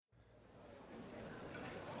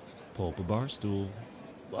Pull up a bar stool.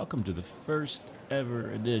 Welcome to the first ever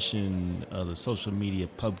edition of the Social Media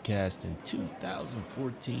PUBCAST in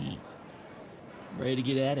 2014. Ready to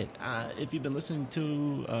get at it. If you've been listening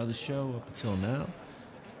to the show up until now,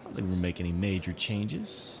 I don't think we're going to make any major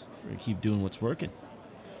changes. We're going to keep doing what's working.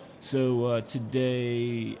 So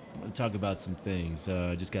today, I'm going to talk about some things.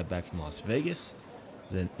 I just got back from Las Vegas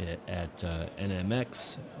at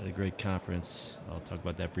NMX at a great conference. I'll talk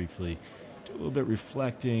about that briefly. Do a little bit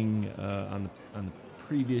reflecting on the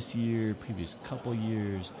previous couple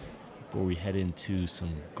years before we head into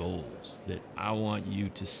some goals that I want you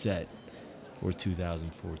to set for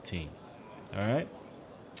 2014. All right?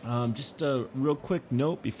 Just a real quick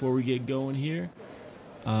note before we get going here.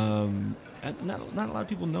 And not a lot of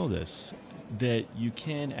people know this, that you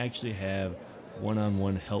can actually have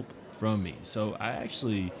one-on-one help from me. So I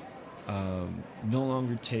actually no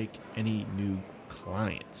longer take any new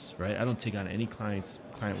clients, right? I don't take on any client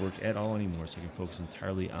work at all anymore, so I can focus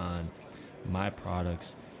entirely on my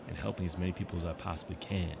products and helping as many people as I possibly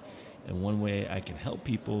can. And one way I can help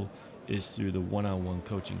people is through the one-on-one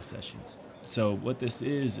coaching sessions. So what this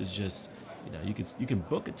is just, you can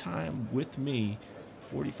book a time with me,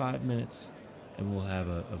 45 minutes, and we'll have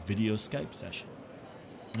a video Skype session.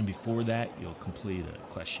 And before that, you'll complete a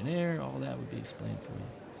questionnaire. All that would be explained for you.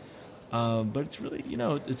 But it's really,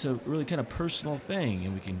 it's a really kind of personal thing,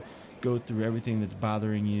 and we can go through everything that's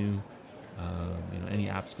bothering you, any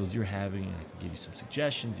obstacles you're having, and I can give you some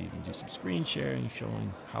suggestions, even do some screen sharing,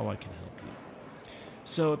 showing how I can help you.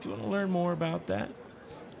 So if you want to learn more about that,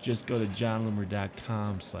 just go to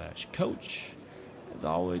johnlimmer.com/coach. As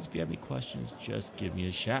always, if you have any questions, just give me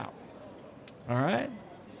a shout. All right?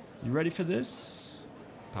 You ready for this?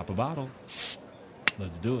 Pop a bottle.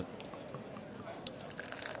 Let's do it.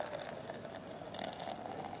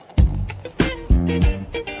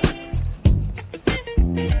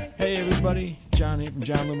 Hey everybody, John here from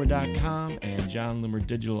johnlimmer.com and John Limmer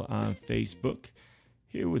Digital on Facebook,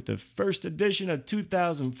 here with the first edition of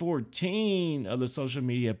 2014 of the Social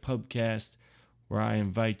Media PUBCAST, where I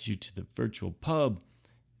invite you to the virtual pub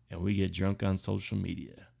and we get drunk on social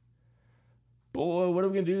media. Boy, what are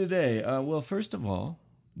we going to do today? Well, first of all,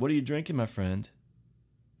 what are you drinking, my friend?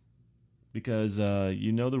 Because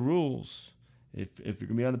you know the rules. If you're going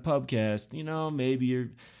to be on the PUBCAST, maybe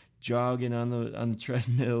you're jogging on the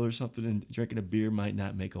treadmill or something, and drinking a beer might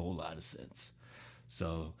not make a whole lot of sense.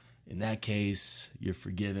 So in that case, you're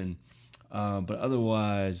forgiven. But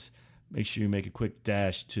otherwise, make sure you make a quick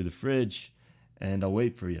dash to the fridge, and I'll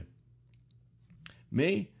wait for you.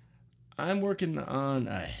 Me, I'm working on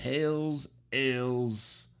a Hales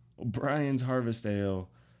Ales O'Brien's Harvest Ale,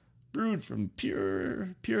 brewed from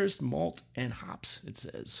purest malt and hops, it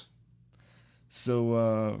says.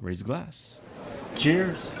 So raise a glass.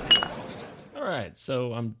 Cheers. All right,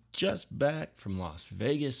 so I'm just back from Las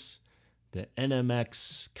Vegas, the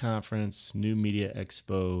NMX conference, New Media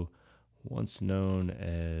Expo, once known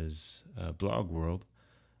as Blog World.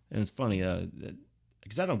 And it's funny,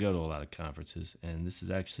 because I don't go to a lot of conferences, and this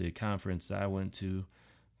is actually a conference that I went to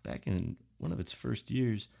back in one of its first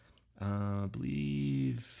years. I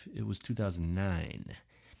believe it was 2009,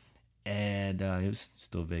 and it was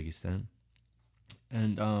still Vegas then.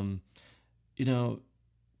 And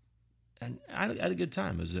and I had a good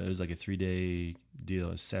time. It was like a 3-day deal.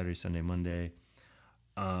 It was Saturday, Sunday, Monday.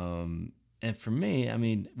 And for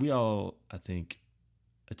me, we all, I think,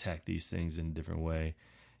 attack these things in a different way,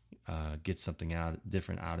 get something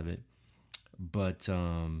different out of it. But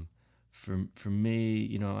for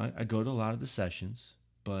me, I go to a lot of the sessions,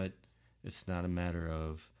 but it's not a matter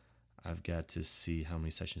of I've got to see how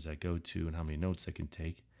many sessions I go to and how many notes I can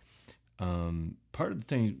take. Part of the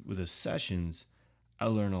thing with the sessions, I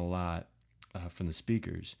learn a lot from the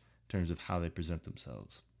speakers in terms of how they present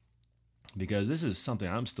themselves, because this is something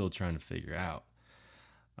I'm still trying to figure out.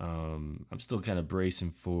 I'm still kind of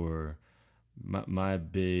bracing for my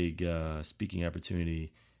big speaking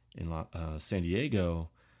opportunity in San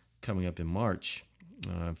Diego coming up in March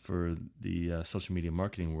for the social media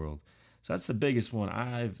marketing world. So that's the biggest one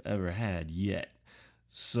I've ever had yet.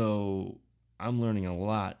 So I'm learning a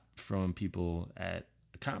lot from people at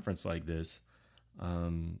a conference like this,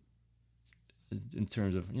 in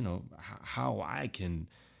terms of, how I can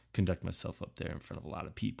conduct myself up there in front of a lot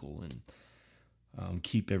of people and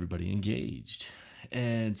keep everybody engaged.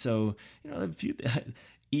 And so,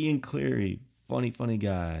 Ian Cleary, funny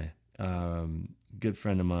guy, good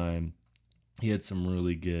friend of mine. He had some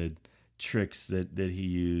really good tricks that he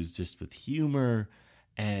used just with humor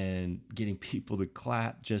and getting people to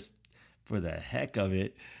clap just for the heck of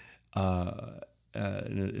it.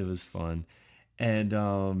 It was fun. And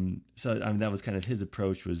so I mean, that was kind of his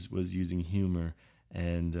approach, was using humor.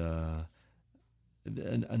 And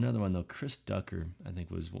another one though, Chris Ducker, I think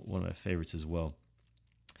was one of my favorites as well.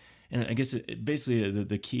 And I guess basically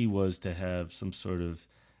the key was to have some sort of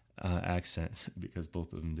accent, because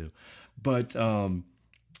both of them do. But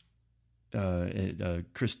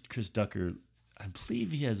Chris Ducker, I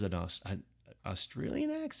believe he has an Australian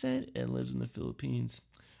accent and lives in the Philippines.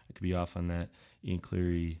 I could be off on that. Ian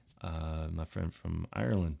Cleary, my friend from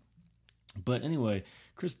Ireland. But anyway,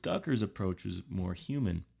 Chris Ducker's approach was more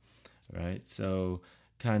human, right? So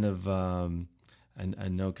kind of, I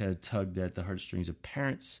know, kind of tugged at the heartstrings of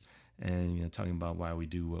parents, and talking about why we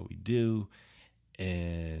do what we do,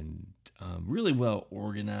 and really well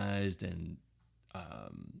organized, and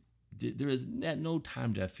there is at no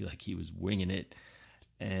time did I feel like he was winging it,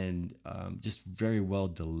 and just very well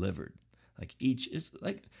delivered. Like each is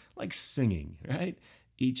like singing, right?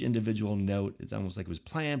 Each individual note, it's almost like it was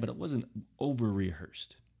planned, but it wasn't over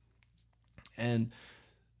rehearsed. And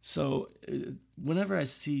so whenever I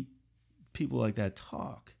see people like that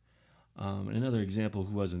talk, and another example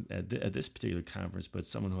who wasn't at this particular conference, but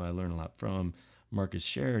someone who I learned a lot from, Marcus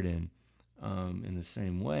Sheridan, in the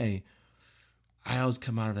same way, I always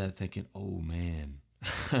come out of that thinking, oh man,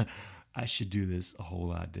 I should do this a whole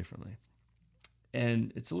lot differently.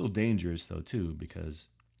 And it's a little dangerous though too, because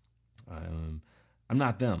I'm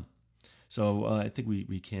not them. So I think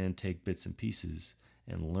we can take bits and pieces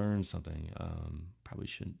and learn something. Probably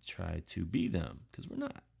shouldn't try to be them, because we're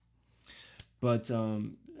not. But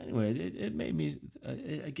anyway,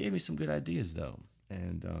 it gave me some good ideas though,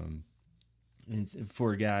 and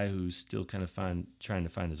for a guy who's still kind of trying to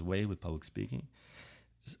find his way with public speaking,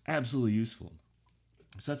 it's absolutely useful.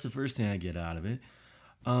 So that's the first thing I get out of it.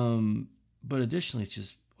 But additionally, it's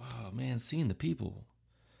just, oh man, seeing the people,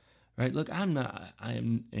 right? Look, I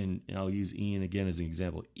am, and I'll use Ian again as an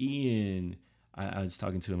example. Ian, I was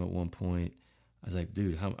talking to him at one point. I was like,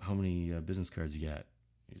 dude, how many business cards you got?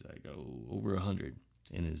 He's like, oh, over 100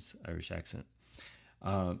 in his Irish accent.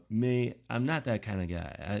 Me, I'm not that kind of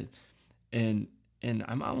guy. And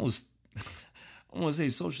I'm almost, I don't want to say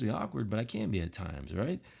socially awkward, but I can be at times,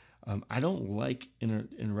 right? I don't like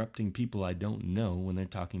interrupting people I don't know when they're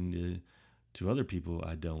talking to other people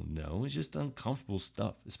I don't know. It's just uncomfortable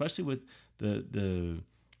stuff, especially with the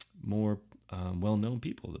more well-known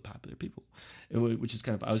people, the popular people, which is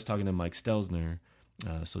kind of, I was talking to Mike Stelzner,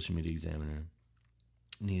 social media examiner,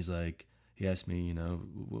 and he asked me,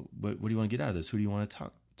 what do you want to get out of this? Who do you want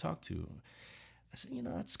to talk to? I said,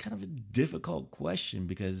 that's kind of a difficult question,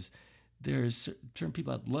 because there's certain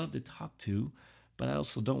people I'd love to talk to, but I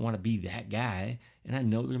also don't want to be that guy. And I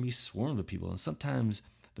know they're going to be swarmed with people. And sometimes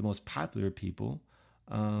the most popular people,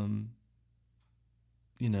 you're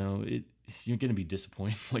going to be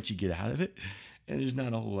disappointed what you get out of it. And there's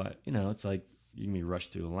not a whole lot, it's like you can be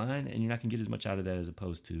rushed through a line, and you're not going to get as much out of that as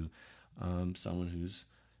opposed to someone who's,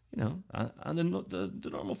 on the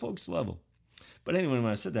normal folks level. But anyway,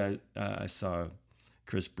 when I said that, I saw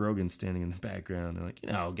Chris Brogan standing in the background. And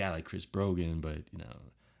a guy like Chris Brogan, but,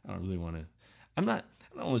 I don't really want to. I'm not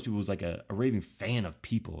one of those people who's like a raving fan of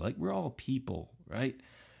people. Like, we're all people, right?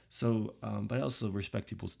 So, but I also respect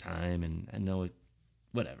people's time, and I know it,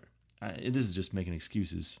 whatever. This is just making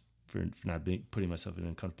excuses for not putting myself in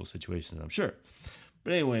uncomfortable situations, I'm sure.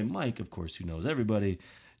 But anyway, Mike, of course, who knows everybody,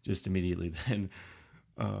 just immediately then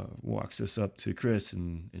walks us up to Chris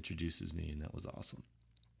and introduces me, and that was awesome.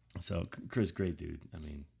 So Chris, great dude. I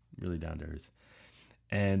mean, really down to earth.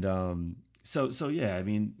 And so yeah, I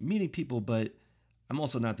mean, meeting people, but I'm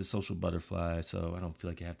also not the social butterfly, so I don't feel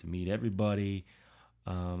like I have to meet everybody.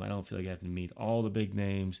 I don't feel like I have to meet all the big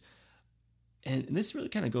names. And this really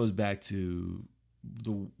kind of goes back to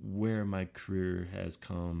where my career has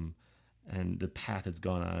come and the path it's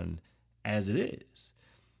gone on as it is.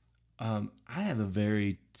 I have a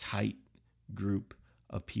very tight group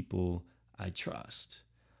of people I trust.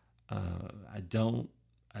 I don't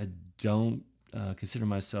consider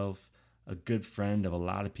myself a good friend of a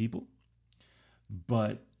lot of people,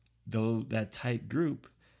 but though that tight group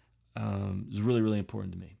is really, really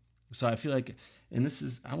important to me. So I feel like, and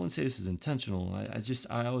I wouldn't say this is intentional.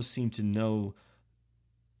 I always seem to know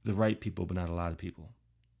the right people, but not a lot of people,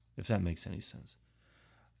 if that makes any sense.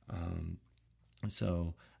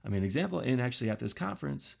 So, I mean, example, and actually at this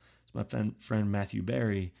conference, it's my friend Matthew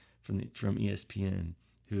Berry from ESPN,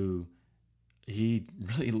 who he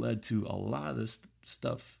really led to a lot of this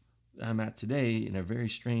stuff I'm at today in a very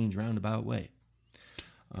strange roundabout way.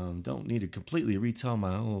 Don't need to completely retell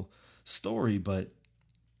my whole story, but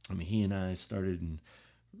I mean, he and I started in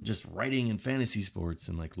just writing in fantasy sports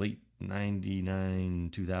in like late 99,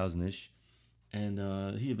 2000-ish.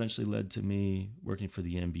 And he eventually led to me working for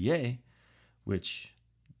the NBA, which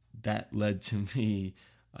that led to me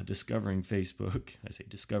discovering Facebook. I say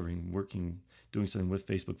discovering, doing something with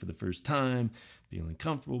Facebook for the first time, feeling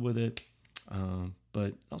comfortable with it.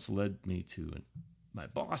 But also led me to my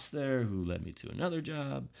boss there, who led me to another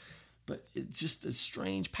job. But it's just a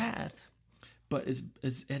strange path. But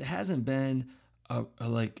it hasn't been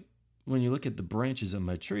like, when you look at the branches of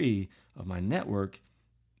my tree, of my network,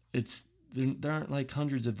 there aren't like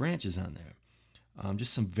hundreds of branches on there.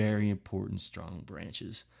 Just some very important, strong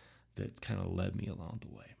branches that kind of led me along the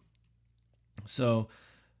way. So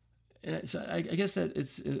I guess that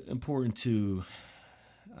it's important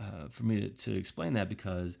for me to explain that,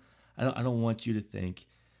 because I don't want you to think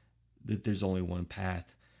that there's only one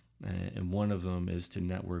path, and one of them is to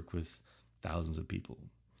network with thousands of people.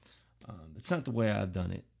 It's not the way I've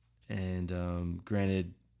done it. And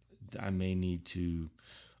granted, I may need to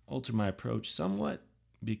alter my approach somewhat,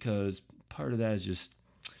 because part of that is just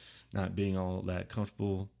not being all that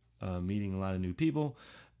comfortable meeting a lot of new people.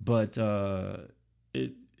 But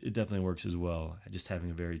it definitely works as well. Just having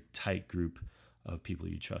a very tight group of people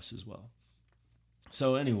you trust as well.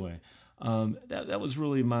 So anyway, that was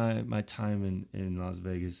really my time in Las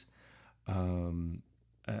Vegas.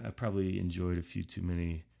 I probably enjoyed a few too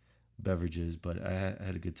many beverages, but I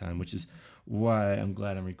had a good time, which is why I'm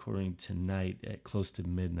glad I'm recording tonight at close to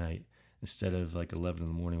midnight instead of like 11 in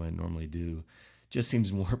the morning when I normally do. Just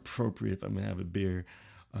seems more appropriate if I'm going to have a beer,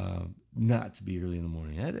 not to be early in the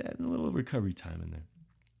morning. I had a little recovery time in there.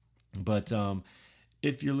 But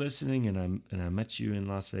if you're listening and I met you in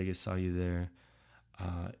Las Vegas, saw you there,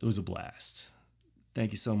 it was a blast.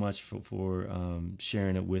 Thank you so much for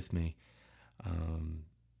sharing it with me.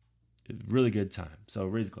 Really good time. So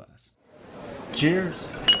raise a glass. Cheers.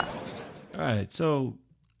 All right. So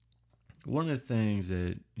one of the things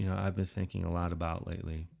that I've been thinking a lot about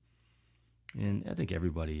lately, and I think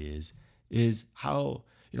everybody is how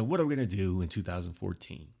what are we going to do in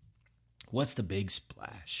 2014? What's the big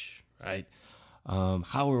splash, right?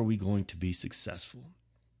 How are we going to be successful?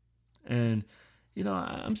 And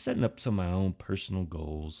I'm setting up some of my own personal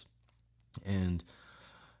goals, and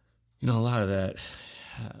a lot of that,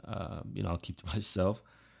 I'll keep to myself.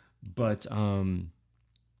 But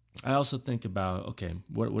I also think about, okay,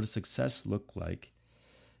 what does success look like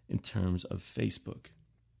in terms of Facebook?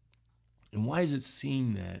 And why does it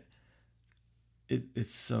seem that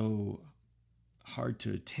it's so hard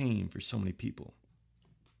to attain for so many people?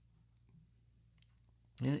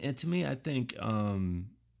 And to me, I think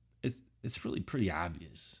it's really pretty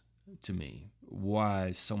obvious to me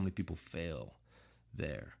why so many people fail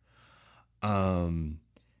there.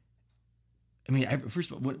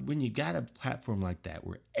 First of all, when you got a platform like that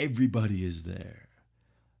where everybody is there,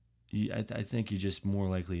 I think you're just more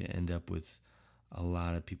likely to end up with a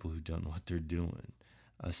lot of people who don't know what they're doing,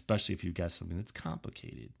 especially if you've got something that's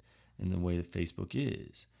complicated in the way that Facebook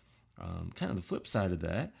is. Kind of the flip side of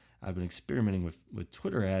that, I've been experimenting with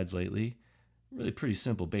Twitter ads lately. Really pretty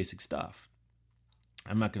simple, basic stuff.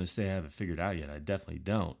 I'm not going to say I have it figured out yet. I definitely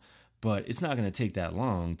don't. But it's not going to take that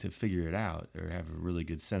long to figure it out or have a really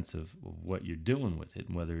good sense of what you're doing with it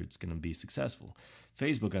and whether it's going to be successful.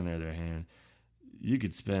 Facebook, on the other hand, you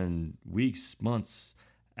could spend weeks, months,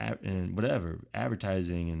 and whatever,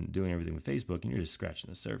 advertising and doing everything with Facebook, and you're just scratching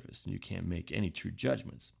the surface, and you can't make any true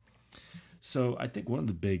judgments. So I think one of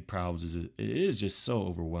the big problems is it is just so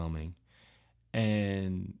overwhelming,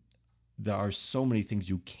 and there are so many things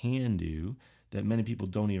you can do that many people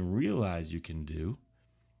don't even realize you can do.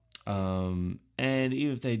 And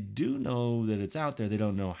even if they do know that it's out there, they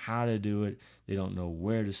don't know how to do it. They don't know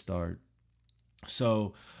where to start.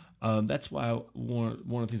 So that's why one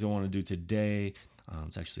of the things I want to do today,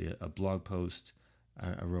 it's actually a blog post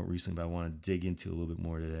I wrote recently, but I want to dig into a little bit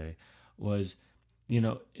more today, was,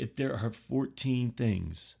 if there are 14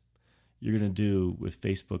 things you're going to do with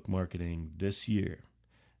Facebook marketing this year,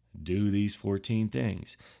 do these 14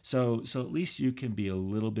 things. So at least you can be a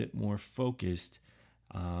little bit more focused.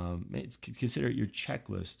 Consider it your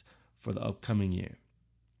checklist for the upcoming year.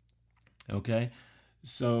 Okay,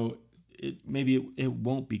 so maybe it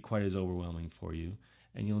won't be quite as overwhelming for you,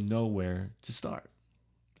 and you'll know where to start.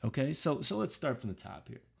 Okay, so let's start from the top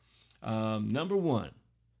here. Number one.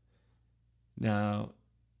 Now,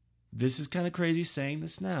 this is kind of crazy saying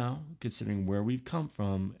this now, considering where we've come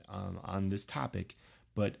from on this topic,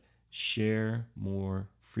 but share more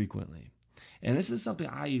frequently. And this is something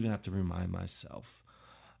I even have to remind myself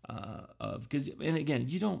of, because, and again,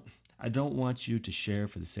 I don't want you to share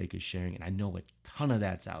for the sake of sharing, and I know a ton of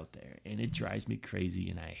that's out there, and it drives me crazy,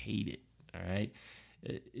 and I hate it. All right,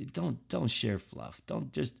 Don't share fluff.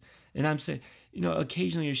 Don't just. And I'm saying,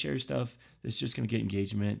 occasionally you share stuff that's just going to get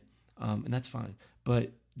engagement, and that's fine.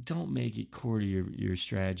 But don't make it core to your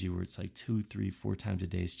strategy where it's like 2, 3, 4 times a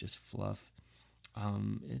day. It's just fluff.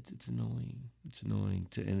 It's annoying. It's annoying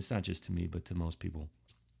and it's not just to me, but to most people.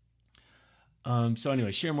 So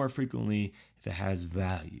anyway, share more frequently if it has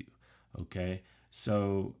value. Okay.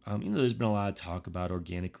 So, there's been a lot of talk about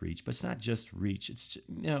organic reach, but it's not just reach. It's just,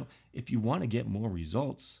 if you want to get more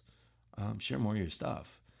results, share more of your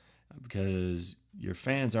stuff because your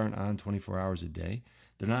fans aren't on 24 hours a day.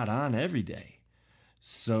 They're not on every day.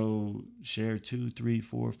 So share 2, 3,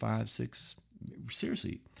 4, 5, 6.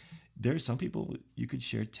 Seriously, there are some people you could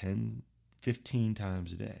share 10, 15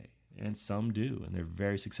 times a day, and some do, and they're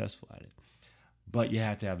very successful at it. But you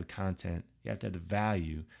have to have the content, you have to have the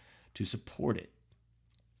value to support it.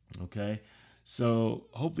 Okay, so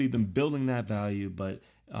hopefully you've been building that value, but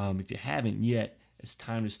if you haven't yet, it's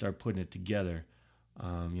time to start putting it together.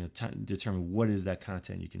 Determine what is that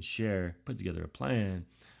content you can share, put together a plan,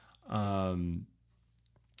 and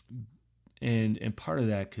part of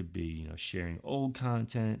that could be sharing old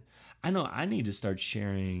content. I know I need to start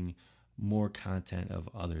sharing more content of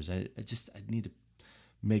others. I need to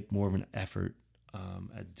make more of an effort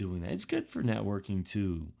at doing that. It's good for networking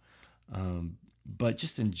too. But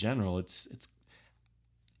just in general, it's.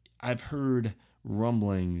 I've heard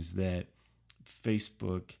rumblings that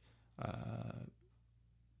Facebook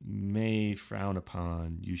may frown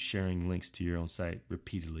upon you sharing links to your own site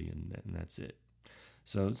repeatedly, and that's it.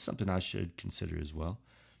 So it's something I should consider as well.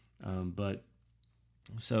 But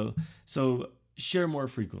so share more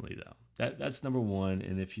frequently though. That's number one.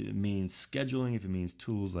 And if it means scheduling, if it means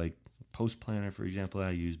tools like Post Planner, for example, I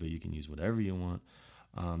use, but you can use whatever you want.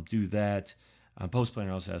 Do that. Post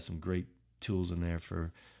Planner also has some great tools in there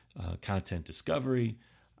for content discovery.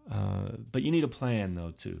 But you need a plan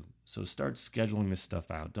though too. So start scheduling this stuff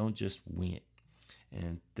out. Don't just wing it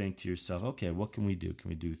and think to yourself, okay, what can we do? Can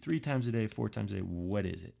we do 3 times a day, 4 times a day? What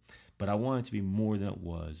is it? But I want it to be more than it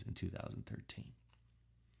was in 2013.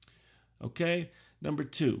 Okay, number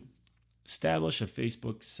 2, establish a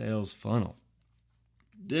Facebook sales funnel.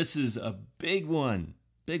 This is a big one.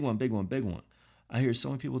 Big one. I hear so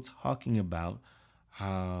many people talking about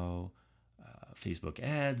how Facebook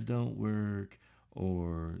ads don't work,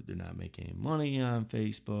 or they're not making any money on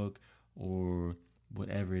Facebook, or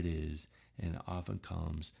whatever it is, and it often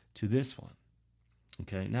comes to this one.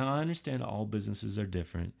 Okay, now I understand all businesses are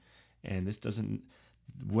different, and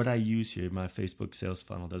what I use here, my Facebook sales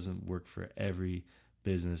funnel, doesn't work for every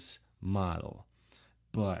business model,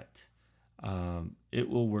 but it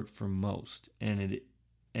will work for most, and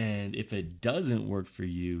if it doesn't work for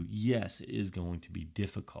you, yes, it is going to be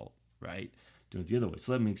difficult, right? Doing it the other way.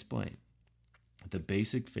 So let me explain. The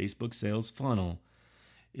basic Facebook sales funnel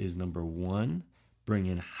is number 1, bring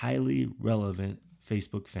in highly relevant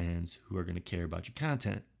Facebook fans who are going to care about your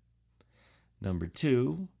content. Number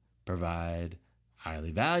 2, provide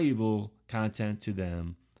highly valuable content to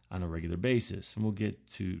them on a regular basis. And we'll dig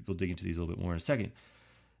into these a little bit more in a second.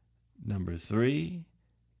 Number 3,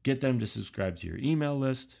 get them to subscribe to your email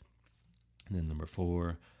list. And then number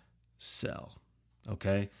 4, sell.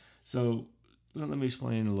 Okay? So let me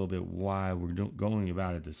explain a little bit why we're going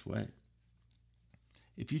about it this way.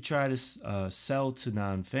 If you try to sell to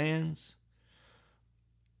non-fans,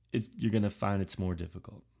 you're going to find it's more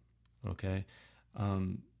difficult. Okay?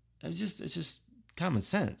 It's just common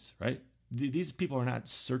sense, right? These people are not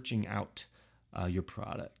searching out your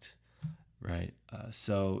product, right?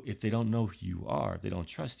 So if they don't know who you are, if they don't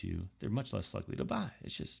trust you, they're much less likely to buy. It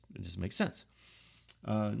just makes sense.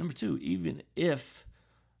 Number 2, even if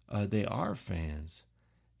they are fans,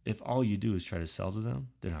 if all you do is try to sell to them,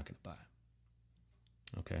 they're not going to buy.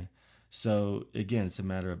 Okay? So again, it's a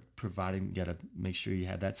matter of providing, you got to make sure you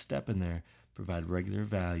have that step in there, provide regular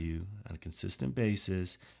value on a consistent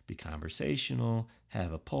basis, be conversational,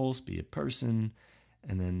 have a pulse, be a person,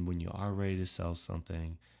 and then when you are ready to sell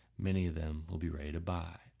something, many of them will be ready to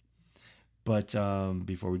buy. But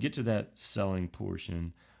before we get to that selling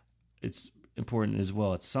portion, it's important as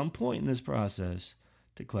well at some point in this process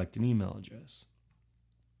to collect an email address.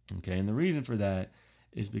 Okay, and the reason for that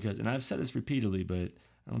is because, and I've said this repeatedly, but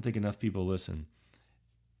I don't think enough people listen.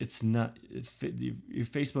 It's not, your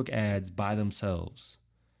Facebook ads by themselves,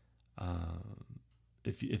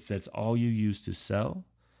 if that's all you use to sell,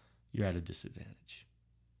 you're at a disadvantage.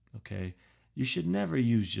 Okay, you should never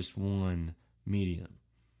use just one medium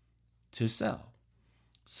to sell.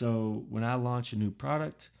 So when I launch a new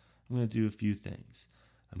product, I'm going to do a few things.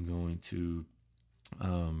 I'm going to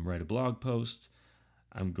write a blog post.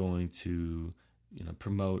 I'm going to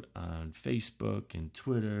promote on Facebook and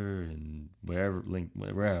Twitter and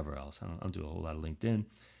wherever else. I don't do a whole lot of LinkedIn,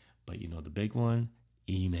 but the big one,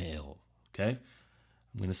 email. Okay,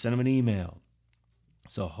 I'm going to send them an email.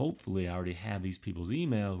 So hopefully I already have these people's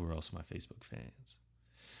email who are also my Facebook fans.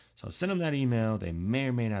 So I'll send them that email. They may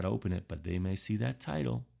or may not open it, but they may see that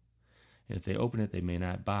title. And if they open it, they may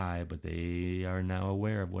not buy, but they are now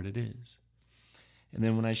aware of what it is. And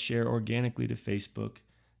then when I share organically to Facebook,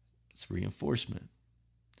 it's reinforcement.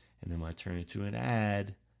 And then when I turn it to an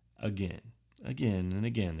ad, again and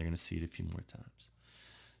again, they're going to see it a few more times.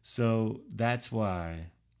 So that's why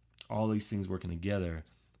all these things working together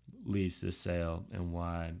leads to the sale, and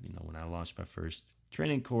why, when I launched my first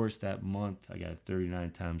training course that month, I got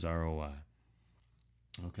 39 times ROI.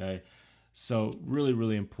 Okay. So really,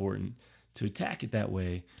 really important to attack it that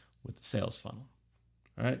way with the sales funnel.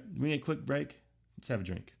 All right. We need a quick break. Let's have a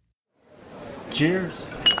drink. Cheers.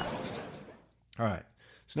 All right.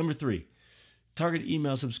 So number 3, target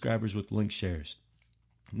email subscribers with link shares.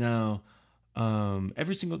 Now,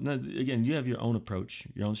 again, you have your own approach,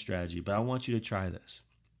 your own strategy, but I want you to try this.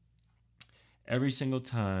 Every single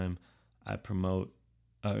time I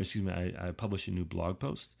I publish a new blog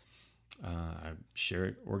post, I share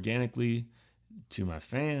it organically to my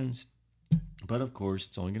fans, but of course,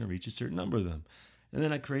 it's only going to reach a certain number of them. And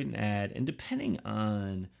then I create an ad, and depending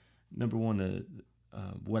on, number one,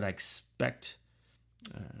 what I expect,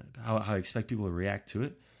 how I expect people to react to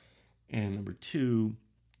it, and number 2,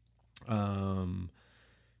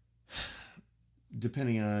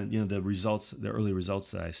 depending on the early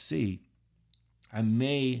results that I see, I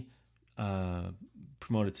may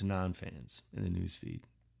promote it to non-fans in the newsfeed,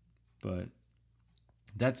 but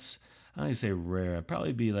that's, I'm going to say rare. It'd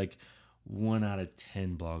probably be like 1 out of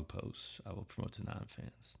 10 blog posts I will promote to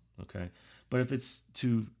non-fans. Okay, but if it's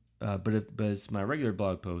but it's my regular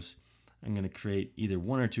blog post, I'm going to create either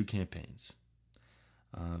 1 or 2 campaigns.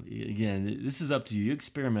 Again, this is up to you. You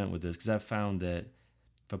experiment with this, because I've found that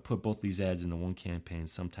if I put both these ads into one campaign,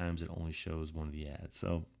 sometimes it only shows one of the ads.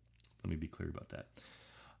 So let me be clear about that.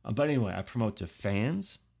 But anyway, I promote to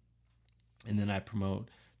fans, and then I promote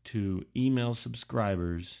to email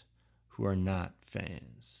subscribers who are not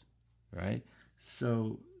fans, right?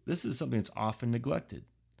 So this is something that's often neglected.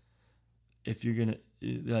 If they're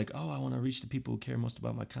like, oh, I want to reach the people who care most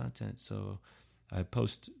about my content, so I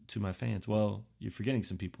post to my fans. Well, you're forgetting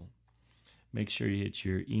some people. Make sure you hit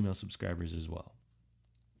your email subscribers as well.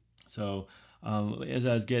 So as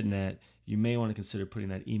I was getting at, you may want to consider putting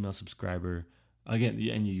that email subscriber, again,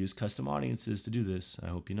 and you use custom audiences to do this. I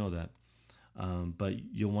hope you know that. But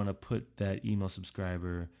you'll want to put that email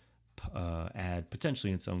subscriber ad potentially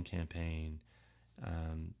in its own campaign,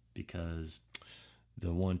 because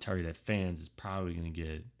the one targeted at fans is probably going to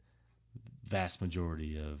get vast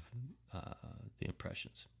majority of the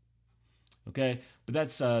impressions. Okay, but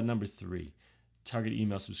that's number 3. Target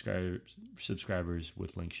email subscribers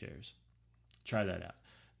with link shares. Try that out.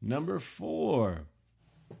 Number 4,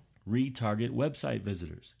 retarget website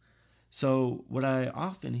visitors. So what I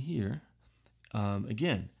often hear,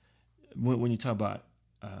 again, when you talk about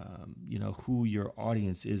who your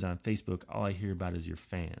audience is on Facebook, all I hear about is your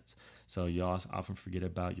fans. So you also often forget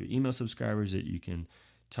about your email subscribers that you can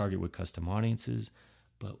target with custom audiences.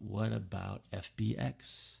 But what about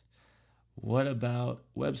FBX? What about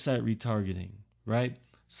website retargeting, right?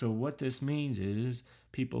 So what this means is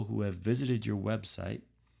people who have visited your website,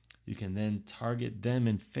 you can then target them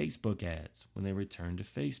in Facebook ads when they return to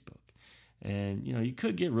Facebook. And, you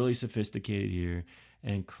could get really sophisticated here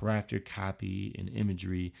and craft your copy and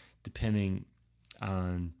imagery depending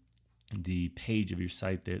on the page of your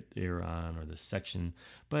site that they're on or the section.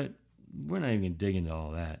 But we're not even going to dig into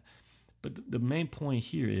all that. But the main point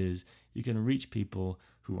here is you can reach people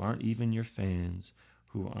who aren't even your fans,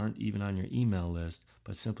 who aren't even on your email list,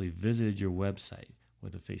 but simply visited your website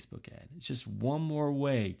with a Facebook ad. It's just one more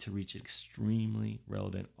way to reach an extremely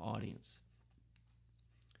relevant audience.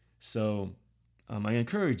 So I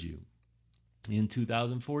encourage you, in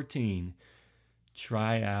 2014,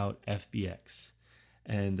 try out FBX.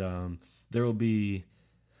 And there will be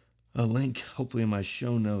a link, hopefully in my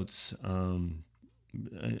show notes, to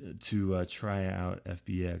try out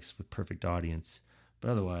FBX with Perfect Audience.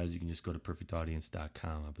 But otherwise, you can just go to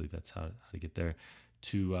perfectaudience.com. I believe that's how to get there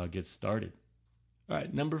to get started. All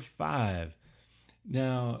right, number 5.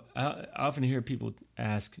 Now, I often hear people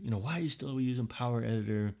ask, why are you still using Power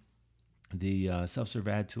Editor? The self-serve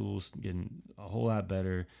ad tools getting a whole lot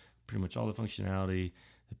better. Pretty much all the functionality.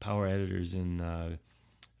 The Power Editor's in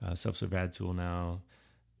self-serve ad tool now.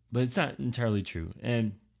 But it's not entirely true.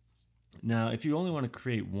 And now, if you only want to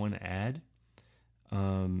create one ad,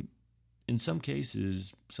 in some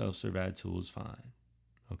cases, self-serve ad tool is fine,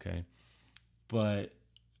 okay? But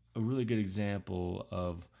a really good example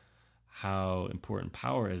of how important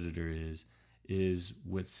Power Editor is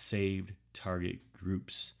with saved target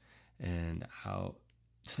groups and how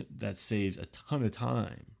that saves a ton of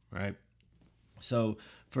time, right? So,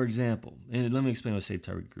 for example, and let me explain what saved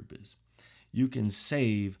target group is. You can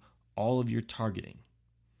save all of your targeting.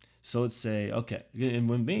 So let's say, okay, and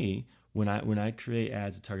when I create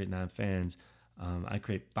ads to target non-fans, I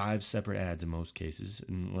create 5 separate ads in most cases,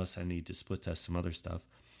 unless I need to split test some other stuff.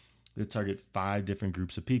 They target 5 different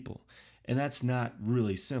groups of people. And that's not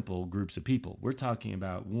really simple groups of people. We're talking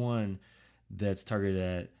about one that's targeted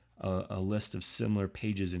at a list of similar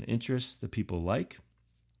pages and interests that people like.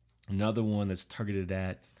 Another one that's targeted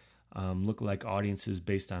at lookalike audiences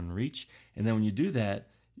based on reach. And then when you do that,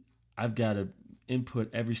 I've got to input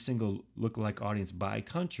every single lookalike audience by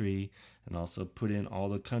country and also put in all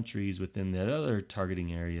the countries within that other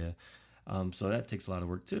targeting area. So that takes a lot of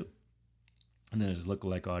work too. And then there's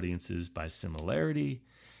lookalike audiences by similarity.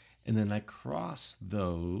 And then I cross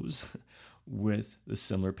those with the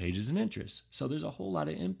similar pages and interests. So there's a whole lot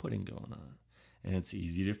of inputting going on. And it's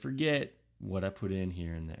easy to forget what I put in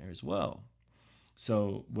here and there as well.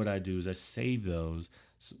 So what I do is I save those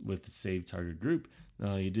with the save target group.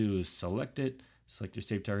 Now all you do is select it, select your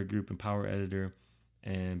save target group in Power Editor,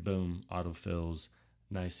 and boom, autofills,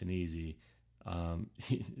 nice and easy. I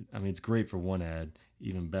mean, it's great for one ad,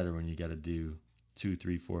 even better when you got to do 2,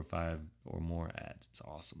 3, 4, 5 or more ads. It's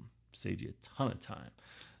awesome. Saves you a ton of time.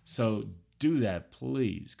 So do that,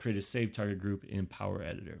 please. Create a save target group in Power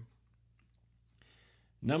Editor.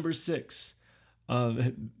 Number 6,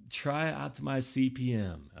 try optimize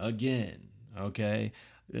CPM again. Okay,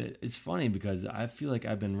 it's funny because I feel like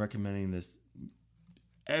I've been recommending this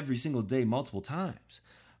every single day, multiple times,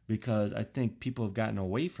 because I think people have gotten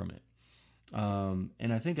away from it,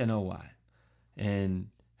 and I think I know why. And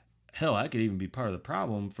hell, I could even be part of the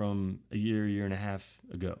problem from a year and a half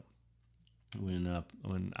ago when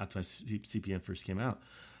optimized CPM first came out.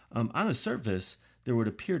 On the surface, there would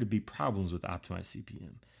appear to be problems with optimized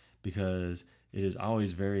CPM because it is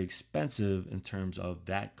always very expensive in terms of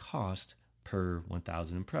that cost per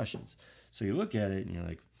 1,000 impressions. So you look at it and you're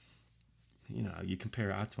like, you compare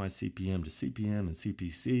optimized CPM to CPM and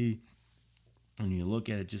CPC, and you look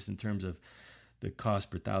at it just in terms of the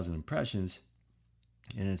cost per 1,000 impressions,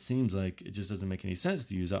 and it seems like it just doesn't make any sense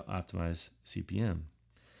to use optimized CPM.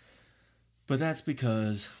 But that's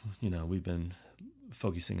because, we've been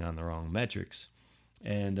focusing on the wrong metrics.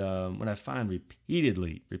 And what I find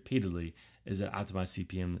repeatedly is that optimized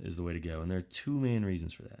CPM is the way to go. And there are 2 main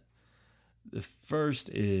reasons for that. The first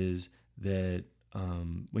is that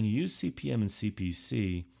when you use CPM and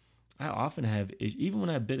CPC, I often have, even when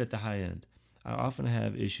I bid at the high end, I often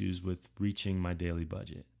have issues with reaching my daily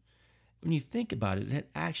budget. When you think about it, it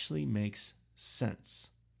actually makes sense.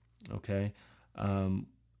 Okay? Optimized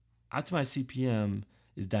CPM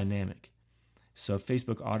is dynamic. So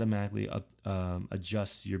Facebook automatically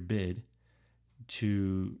adjusts your bid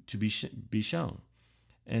to be shown.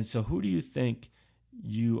 And so who do you think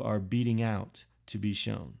you are beating out to be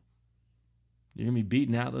shown? You're going to be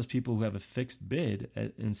beating out those people who have a fixed bid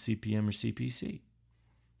in CPM or CPC,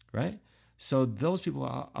 right? So those people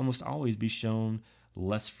will almost always be shown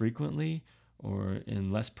less frequently or in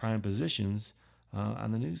less prime positions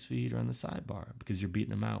on the newsfeed or on the sidebar because you're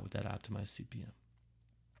beating them out with that optimized CPM.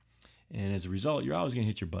 And as a result, you're always going to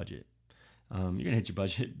hit your budget. You're going to hit your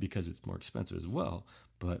budget because it's more expensive as well,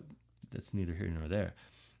 but that's neither here nor there.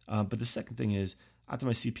 But the second thing is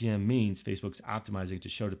optimized CPM means Facebook's optimizing to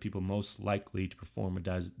show the people most likely to perform a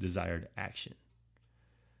desired action.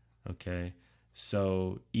 Okay,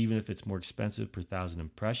 so even if it's more expensive per 1,000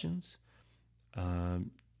 impressions,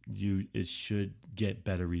 it should get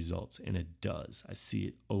better results, and it does. I see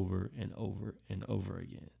it over and over and over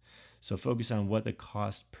again. So focus on what the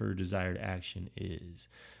cost per desired action is.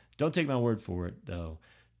 Don't take my word for it, though.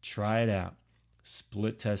 Try it out.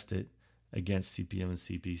 Split test it against CPM and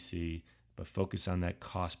CPC, but focus on that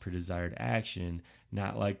cost per desired action,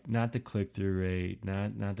 not the click-through rate,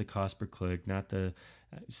 not the cost per click, not the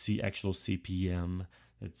actual CPM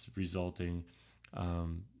that's resulting.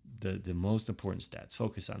 The most important stats.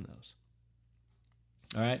 Focus on those.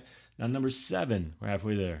 All right. Now, number 7, we're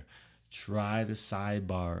halfway there. Try the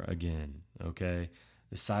sidebar again, okay?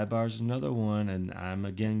 The sidebar is another one, and I'm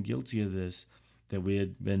again guilty of this, that we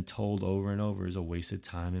had been told over and over is a waste of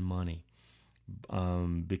time and money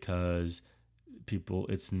because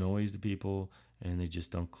it's noise to people and they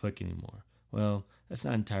just don't click anymore. Well, that's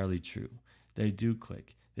not entirely true. They do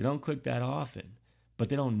click. They don't click that often, but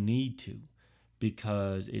they don't need to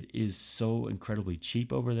because it is so incredibly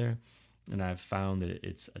cheap over there. And I've found that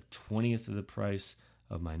it's a 20th of the price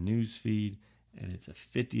of my news feed, and it's a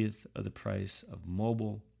 50th of the price of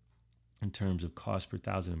mobile in terms of cost per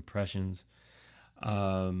 1,000 impressions.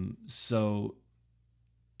 So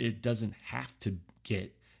it doesn't have to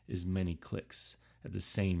get as many clicks at the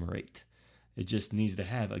same rate. It just needs to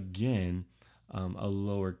have, again, a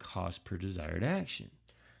lower cost per desired action.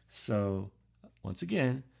 So once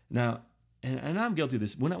again, now, and I'm guilty of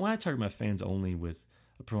this. When I target my fans only with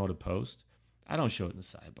a promoted post, I don't show it in the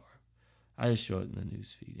sidebar. I just show it in the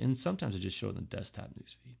newsfeed. And sometimes I just show it in the desktop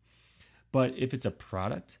newsfeed. But if it's a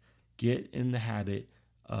product, get in the habit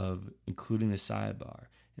of including the sidebar.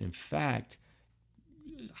 In fact,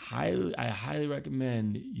 I highly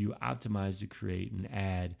recommend you optimize to create an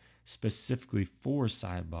ad specifically for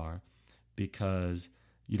sidebar, because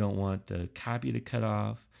you don't want the copy to cut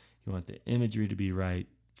off. You want the imagery to be right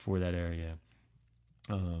for that area.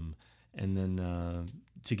 And then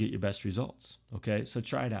to get your best results. Okay, so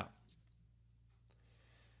try it out.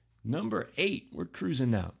 Number 8, we're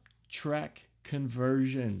cruising now. Track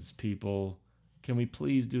conversions, people. Can we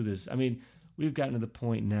please do this? I mean, we've gotten to the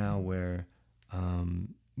point now where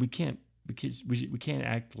we can't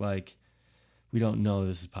act like we don't know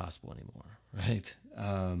this is possible anymore, right?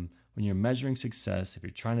 When you're measuring success, if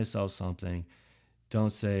you're trying to sell something,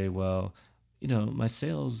 don't say, well, my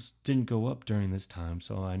sales didn't go up during this time,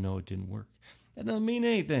 so I know it didn't work. That doesn't mean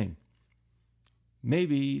anything.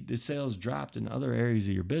 Maybe the sales dropped in other areas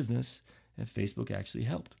of your business and Facebook actually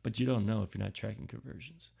helped, but you don't know if you're not tracking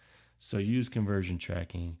conversions. So use conversion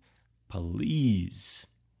tracking, please.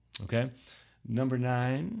 Okay. Number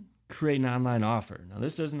 9, create an online offer. Now,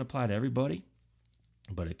 this doesn't apply to everybody,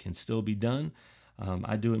 but it can still be done.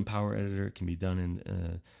 I do it in Power Editor. It can be done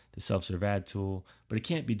in the self-serve ad tool, but it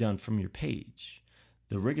can't be done from your page.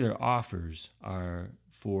 The regular offers are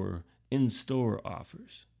for in-store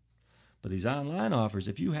offers. But these online offers,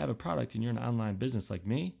 if you have a product and you're an online business like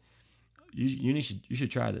me, you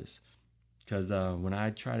should try this. Because when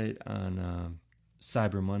I tried it on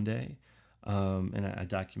Cyber Monday, and I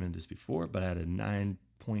documented this before, but I had a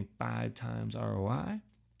 9.5 times ROI.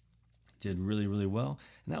 Did really, really well.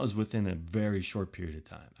 And that was within a very short period of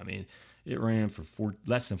time. I mean, it ran for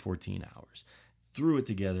less than 14 hours. Threw it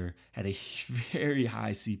together, had a very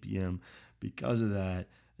high CPM because of that,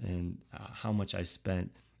 and how much I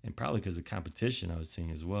spent, and probably because of the competition I was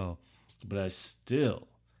seeing as well. But I still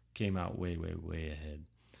came out way, way, way ahead.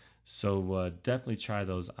 So definitely try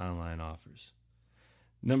those online offers.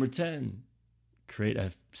 Number 10, create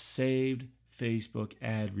a saved Facebook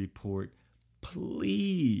ad report.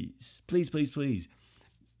 Please, please, please, please.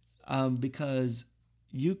 Because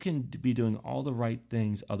you can be doing all the right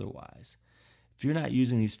things otherwise. If you're not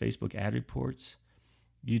using these Facebook ad reports,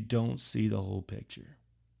 you don't see the whole picture.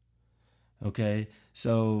 Okay?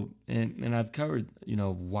 So, and I've covered,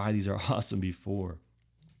 why these are awesome before.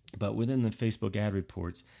 But within the Facebook ad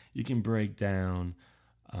reports, you can break down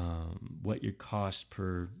what your cost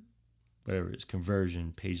per, whatever it is,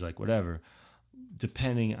 conversion, page like, whatever,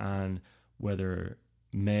 depending on whether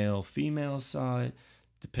male, female saw it,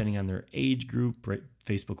 depending on their age group,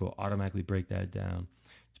 Facebook will automatically break that down,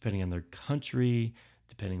 depending on their country,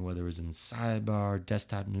 depending whether it was in sidebar,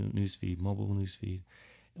 desktop newsfeed, mobile newsfeed.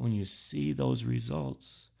 And when you see those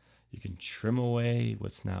results, you can trim away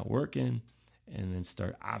what's not working and then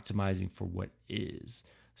start optimizing for what is.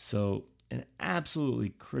 So an absolutely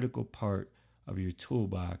critical part of your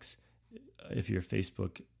toolbox, if you're a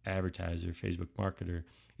Facebook advertiser, Facebook marketer,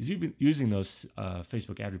 is using those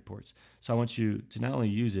Facebook ad reports. So I want you to not only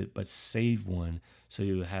use it, but save one so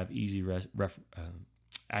you have easy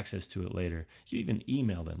access to it later. You even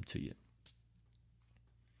email them to you.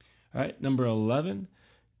 All right, number 11,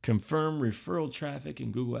 confirm referral traffic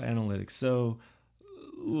in Google Analytics. So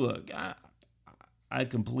look, I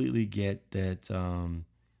completely get that,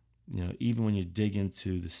 even when you dig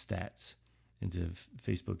into the stats, into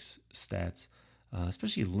Facebook's stats,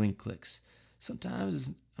 especially link clicks, sometimes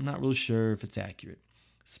I'm not real sure if it's accurate,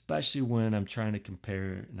 especially when I'm trying to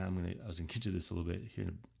compare, and I was going to get to this a little bit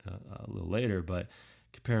here a little later, but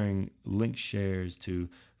comparing link shares to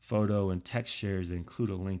photo and text shares that include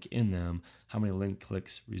a link in them, how many link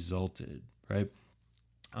clicks resulted, right?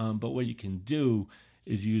 But what you can do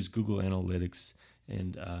is use Google Analytics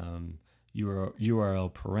and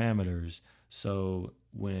URL parameters. So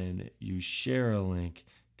when you share a link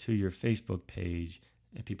to your Facebook page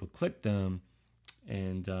and people click them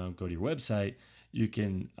and go to your website, you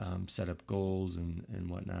can set up goals and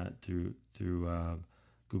whatnot through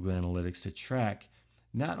Google Analytics to track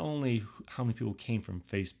not only how many people came from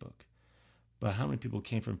Facebook, but how many people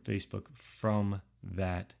came from Facebook from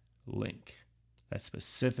that link, that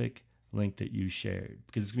specific link that you shared?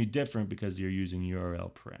 Because it's going to be different because you're using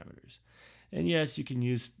URL parameters. And yes, you can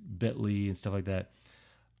use Bitly and stuff like that.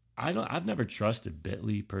 I've never trusted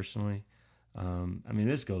Bitly personally. I mean,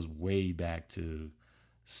 this goes way back to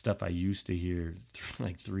stuff I used to hear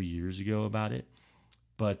like 3 years ago about it.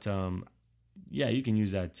 But yeah, you can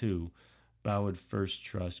use that too. But I would first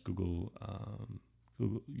trust Google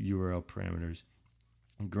URL parameters.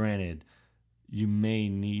 Granted, you may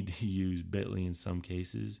need to use Bitly in some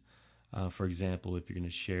cases. For example, if you're going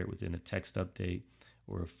to share it within a text update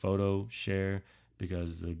or a photo share,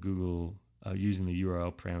 because the Google using the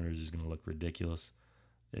URL parameters is going to look ridiculous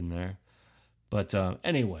in there. But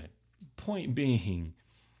anyway, point being,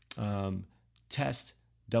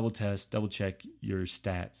 double check your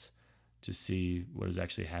stats to see what is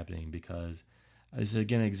actually happening, because this is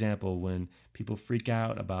again an example when people freak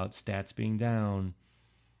out about stats being down.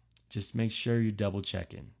 Just make sure you're double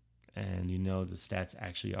checking and you know the stats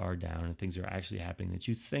actually are down and things are actually happening that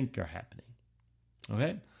you think are happening.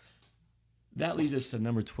 Okay? That leads us to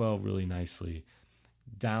number 12 really nicely.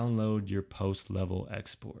 Download your post level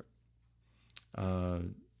export.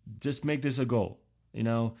 Just make this a goal. You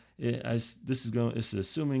know, this is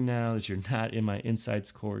assuming now that you're not in my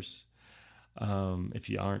Insights course. If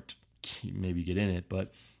you aren't, maybe get in it.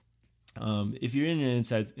 But if you're in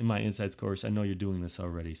my Insights course, I know you're doing this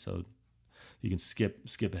already, so you can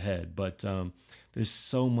skip ahead. But there's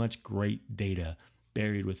so much great data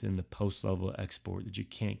buried within the post level export that you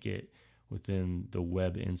can't get within the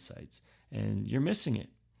web insights, and you're missing it.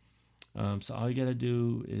 So all you got to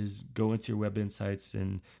do is go into your web insights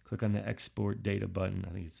and click on the export data button.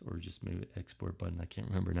 I think or just maybe export button. I can't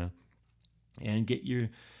remember now. And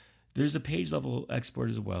there's a page level export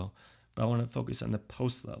as well, but I want to focus on the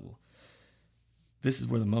post level. This is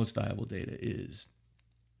where the most valuable data is.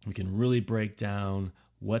 We can really break down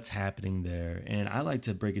what's happening there. And I like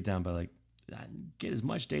to break it down by get as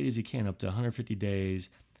much data as you can up to 150 days.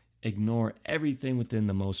 Ignore everything within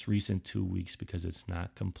the most recent 2 weeks because it's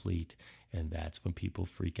not complete. And that's when people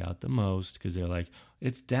freak out the most because they're like,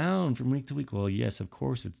 it's down from week to week. Well, yes, of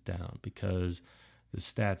course it's down because the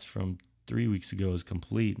stats from 3 weeks ago is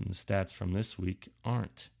complete and the stats from this week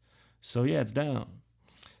aren't. So yeah, it's down.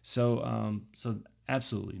 So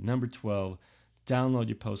absolutely. Number 12, download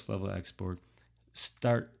your post level export.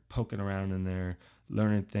 Start poking around in there,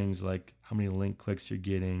 learning things like how many link clicks you're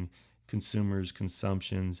getting, consumers'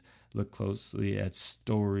 consumptions. Look closely at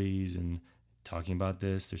stories and talking about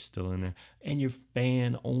this. They're still in there. And your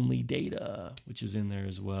fan-only data, which is in there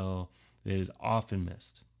as well, that is often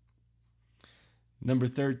missed. Number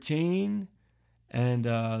 13, and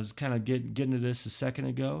I was kind of getting to this a second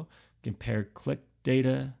ago, compare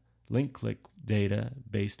link click data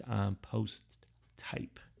based on post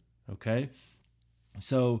type. Okay?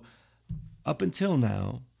 So up until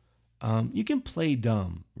now, you can play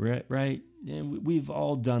dumb, right? And we've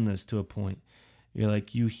all done this to a point. You're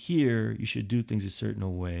like, you hear you should do things a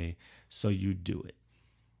certain way, so you do it.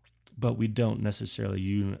 But we don't necessarily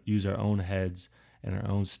use our own heads and our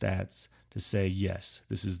own stats to say, yes,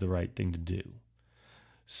 this is the right thing to do.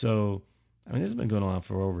 So, I mean, this has been going on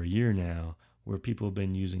for over a year now, where people have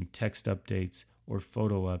been using text updates or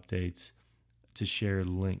photo updates to share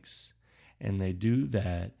links. And they do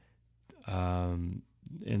that, and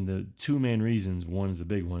the two main reasons, one is the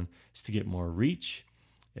big one, is to get more reach,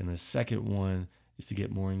 and the second one is to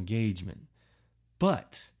get more engagement.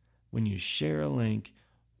 But when you share a link,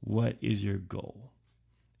 what is your goal?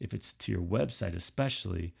 If it's to your website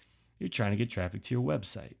especially, you're trying to get traffic to your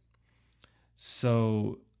website.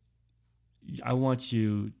 So I want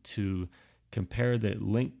you to compare the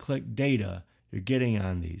link click data you're getting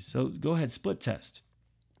on these. So go ahead, split test.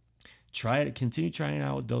 Try it. Continue trying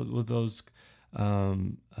out with those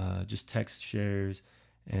just text shares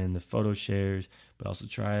and the photo shares, but also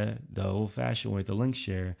try it the old-fashioned way with the link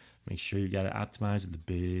share. Make sure you got it optimized with the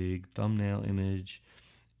big thumbnail image,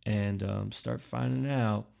 and start finding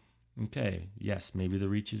out. Okay, yes, maybe the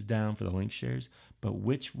reach is down for the link shares, but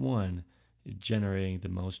which one is generating the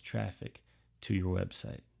most traffic to your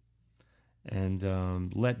website? And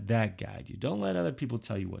let that guide you. Don't let other people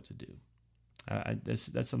tell you what to do.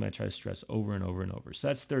 That's something I try to stress over and over and over. So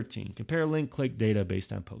that's 13. Compare link click data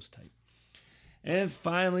based on post type. And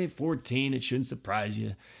finally, 14, it shouldn't surprise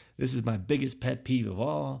you. This is my biggest pet peeve of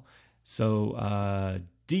all. So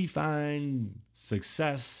define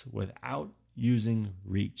success without using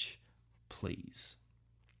reach, please.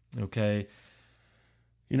 Okay?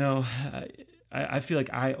 You know, I feel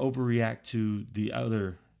like I overreact to the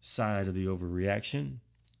other side of the overreaction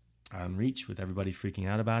on reach with everybody freaking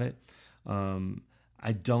out about it.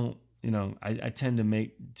 I don't, I tend to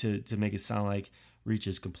make it sound like reach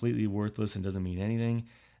is completely worthless and doesn't mean anything.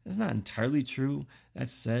 That's not entirely true. That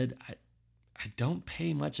said, I don't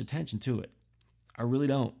pay much attention to it. I really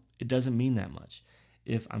don't. It doesn't mean that much.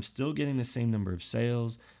 If I'm still getting the same number of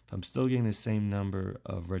sales, if I'm still getting the same number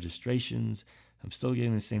of registrations, I'm still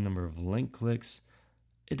getting the same number of link clicks,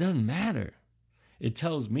 it doesn't matter. It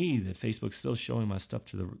tells me that Facebook's still showing my stuff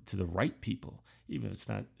to the right people, even if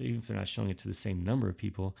they're not showing it to the same number of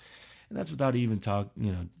people. And that's without even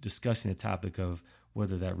discussing the topic of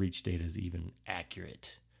whether that reach data is even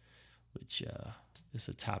accurate, which is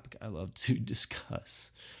a topic I love to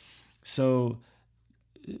discuss. So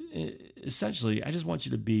essentially, I just want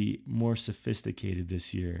you to be more sophisticated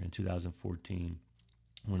this year in 2014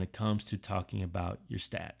 when it comes to talking about your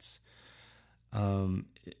stats.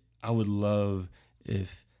 I would love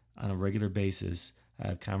if on a regular basis I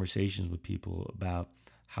have conversations with people about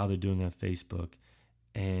how they're doing on Facebook,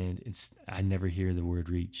 and I never hear the word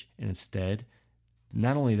reach. And instead,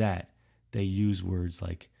 not only that, they use words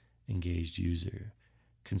like engaged user,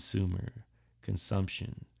 consumer,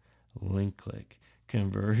 consumption, link click,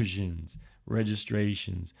 conversions,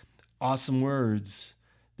 registrations, awesome words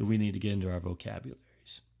that we need to get into our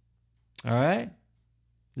vocabularies. All right?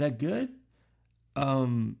 Is that good?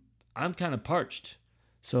 I'm kind of parched.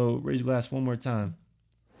 So raise your glass one more time.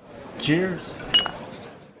 Cheers.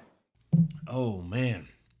 Oh, man.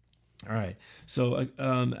 All right. So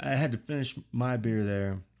I had to finish my beer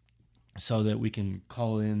there so that we can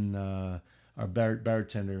call in our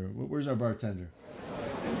bartender. Where's our bartender?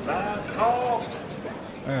 Last call.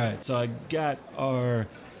 All right. So I got our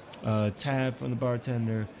tab from the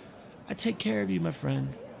bartender. I take care of you, my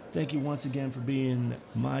friend. Thank you once again for being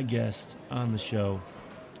my guest on the show.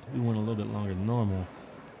 We went a little bit longer than normal,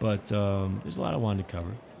 but there's a lot I wanted to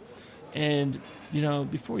cover. And,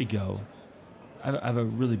 before you go, I have a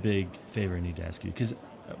really big favor I need to ask you, because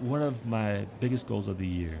one of my biggest goals of the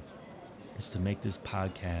year is to make this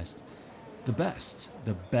podcast the best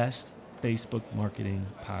Facebook marketing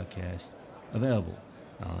podcast available.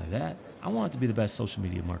 Not only that, I want it to be the best social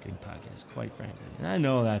media marketing podcast, quite frankly. And I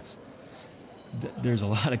know there's a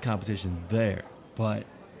lot of competition there, but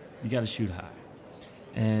you got to shoot high.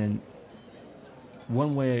 And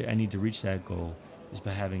one way I need to reach that goal is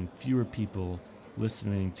by having fewer people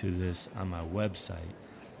listening to this on my website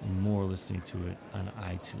and more listening to it on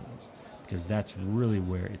iTunes, because that's really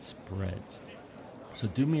where it spreads. So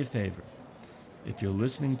do me a favor. If you're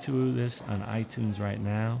listening to this on iTunes right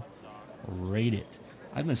now, rate it.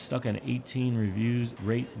 I've been stuck on 18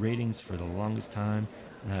 ratings for the longest time,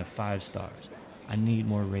 and I have 5 stars. I need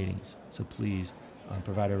more ratings, so please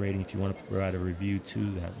provide a rating. If you want to provide a review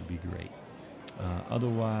too, that would be great.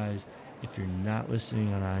 Otherwise, if you're not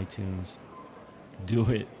listening on iTunes, do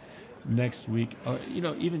it next week, or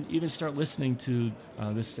even start listening to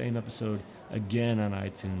this same episode again on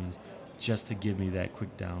iTunes, just to give me that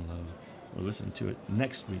quick download, or listen to it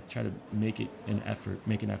next week. Try to make an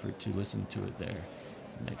effort to listen to it there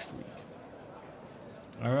next week.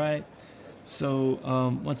 All right. So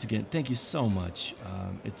once again, thank you so much.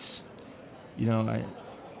 It's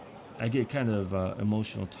I get kind of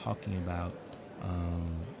emotional talking about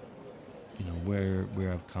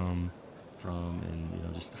where I've come from,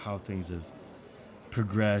 and just how things have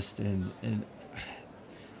progressed, and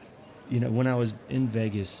when I was in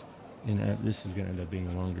Vegas, and this is going to end up being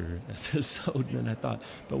a longer episode than I thought,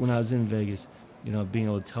 but when I was in Vegas, being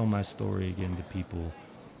able to tell my story again to people,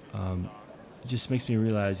 it just makes me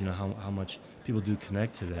realize how much people do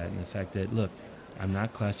connect to that, and the fact that, look, I'm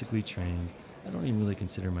not classically trained. I don't even really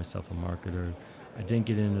consider myself a marketer. I didn't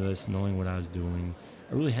get into this knowing what I was doing.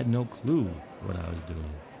 I really had no clue what I was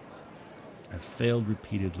doing. I failed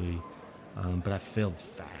repeatedly, but I failed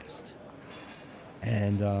fast.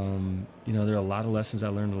 And, there are a lot of lessons I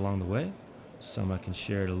learned along the way. Some I can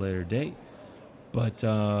share at a later date. But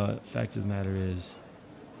fact of the matter is,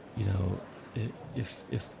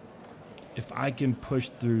 if I can push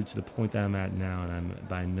through to the point that I'm at now, and I'm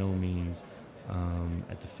by no means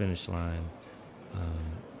at the finish line,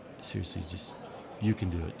 seriously, just you can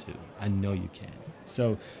do it too. I know you can.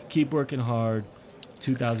 So keep working hard.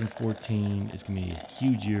 2014 is going to be a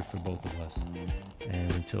huge year for both of us.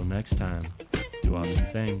 And until next time, do awesome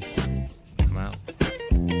things. I'm out.